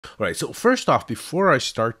All right, so first off, before I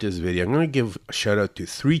start this video, I'm going to give a shout out to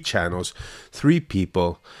 3 channels, 3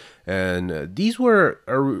 people, and have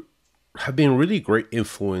been really great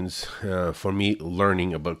influence for me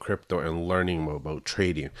learning about crypto and learning about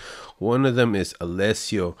trading. One of them is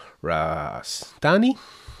Alessio Rastani,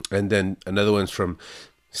 and then another one's from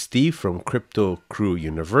Steve from Crypto Crew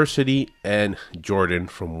University, and Jordan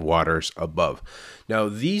from Waters Above. Now,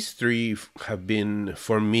 these 3 have been,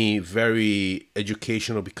 for me, very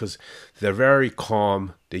educational because they're very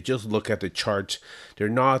calm. They just look at the charts. They're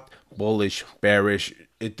not bullish, bearish.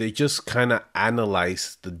 They just kind of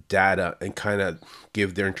analyze the data and kind of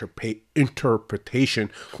give their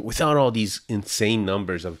interpretation without all these insane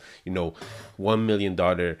numbers of, $1 million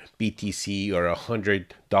BTC or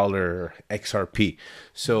 $100 XRP.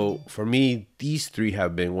 So for me, these 3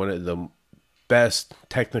 have been one of the best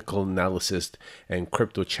technical analysis and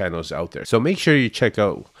crypto channels out there. So make sure you check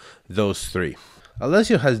out those 3.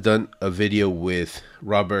 Alessio has done a video with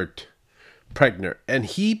Robert Pregner, and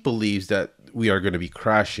he believes that we are going to be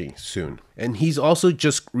crashing soon. And he's also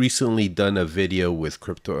just recently done a video with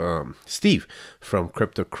Steve from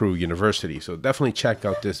Crypto Crew University. So definitely check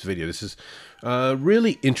out this video. This is a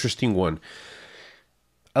really interesting one.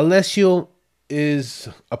 Alessio is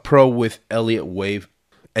a pro with Elliott Wave,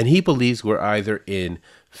 and he believes we're either in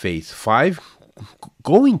phase 5,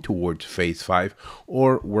 going towards phase 5,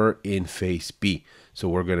 or we're in phase B. So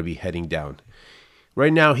we're going to be heading down.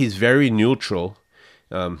 Right now, he's very neutral.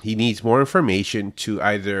 He needs more information to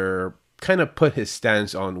either kind of put his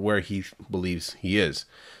stance on where he believes he is.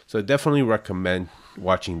 So I definitely recommend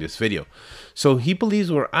watching this video. So he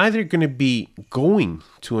believes we're either going to be going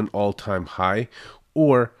to an all-time high,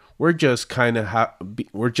 or we're just kind of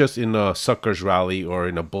we're just in a sucker's rally or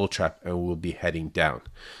in a bull trap, and we'll be heading down.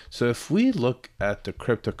 So if we look at the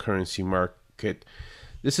cryptocurrency market,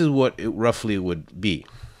 this is what it roughly would be.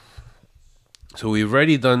 So we've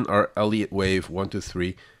already done our Elliott wave 1, 2,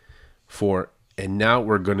 3, 4, and now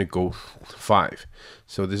we're going to go 5.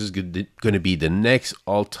 So this is going to be the next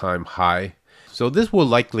all-time high. So this will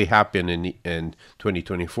likely happen in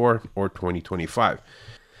 2024 or 2025.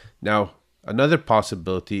 Now, another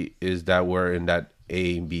possibility is that we're in that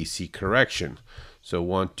A and B C correction. So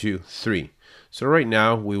 1, 2, 3. So right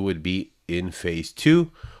now we would be in phase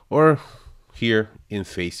 2 or here in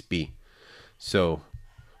phase B. So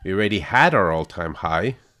we already had our all-time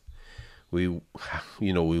high. We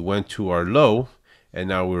went to our low, and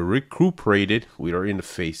now we're recuperated. We are in the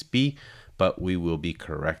phase B, but we will be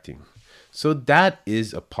correcting. So that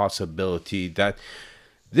is a possibility that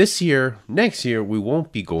this year, next year, we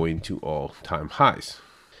won't be going to all-time highs.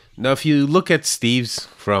 Now, if you look at Steve's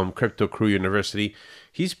from Crypto Crew University,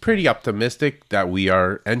 he's pretty optimistic that we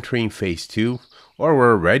are entering phase 2, or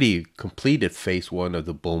we're already completed phase 1 of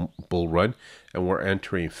the bull run, and we're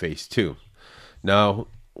entering phase 2. Now,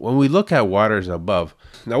 when we look at Waters Above,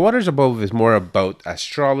 Waters Above is more about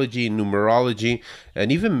astrology, numerology,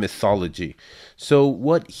 and even mythology. So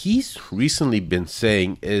what he's recently been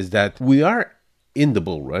saying is that we are in the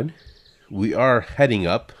bull run, we are heading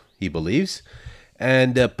up, he believes,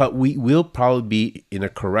 and but we will probably be in a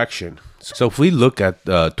correction. So if we look at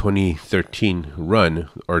the 2013 run,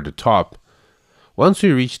 or the top, once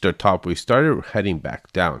we reached the top, we started heading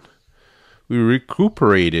back down. We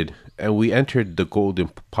recuperated and we entered the golden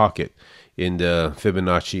pocket in the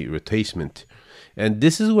Fibonacci retracement. And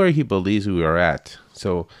this is where he believes we are at.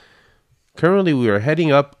 So currently we are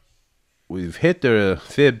heading up. We've hit the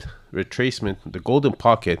Fib retracement, the golden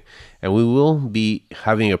pocket, and we will be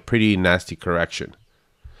having a pretty nasty correction.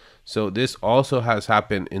 So this also has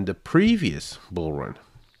happened in the previous bull run.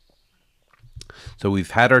 So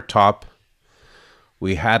we've had our top,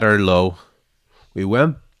 we had our low, we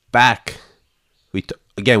went back,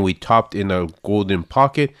 we topped in a golden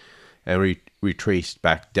pocket and retraced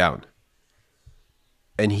back down.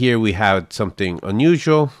 And here we had something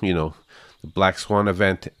unusual, the black swan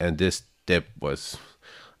event, and this dip was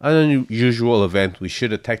an unusual event. We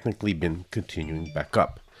should have technically been continuing back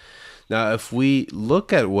up. Now, if we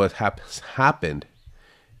look at what happened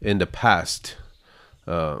in the past,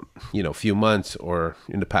 few months or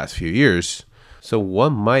in the past few years, so what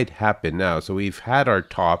might happen now? So we've had our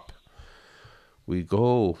top. We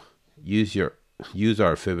go use our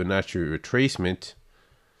Fibonacci retracement.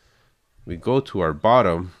 We go to our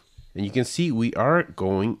bottom, and you can see we are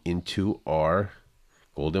going into our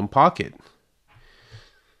golden pocket.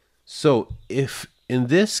 So if in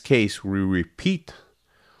this case we repeat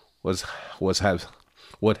what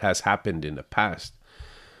has happened in the past,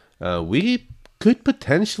 we could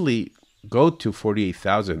potentially go to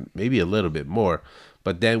 48,000, maybe a little bit more,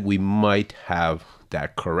 but then we might have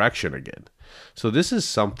that correction again. So this is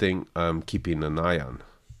something I'm keeping an eye on.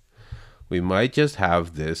 We might just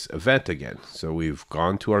have this event again. So we've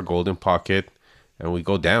gone to our golden pocket and we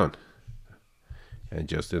go down. And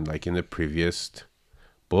just like in the previous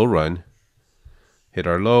bull run, hit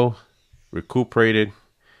our low, recuperated,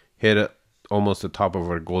 hit almost the top of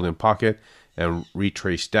our golden pocket, and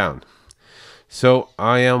retrace down. So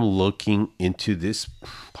I am looking into this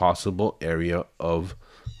possible area of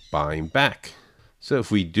buying back. So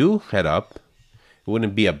if we do head up, it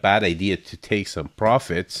wouldn't be a bad idea to take some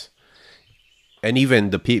profits. And even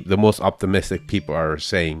the most optimistic people are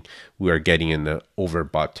saying we are getting in the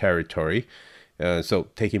overbought territory. So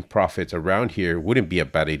taking profits around here wouldn't be a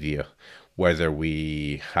bad idea, whether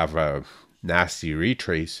we have a nasty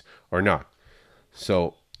retrace or not.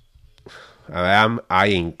 So I am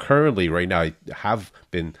eyeing currently right now. I have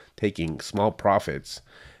been taking small profits,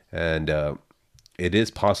 and it is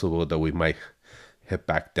possible that we might hit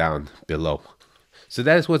back down below. So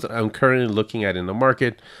that is what I'm currently looking at in the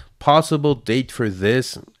market. Possible date for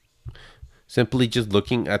this, simply just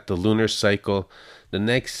looking at the lunar cycle. The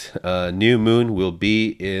next new moon will be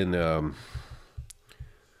in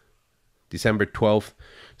December 12th.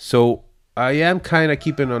 So I am kind of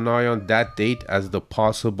keeping an eye on that date as the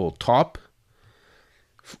possible top.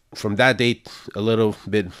 From that date, a little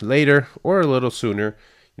bit later or a little sooner,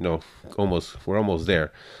 you know, we're almost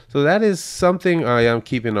there. So that is something I am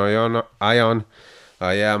keeping an eye on.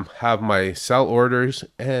 I have my sell orders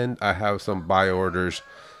and I have some buy orders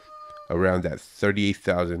around that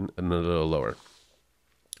 38,000 and a little lower.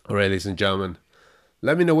 All right, ladies and gentlemen,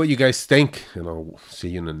 let me know what you guys think, and I'll see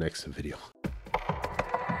you in the next video.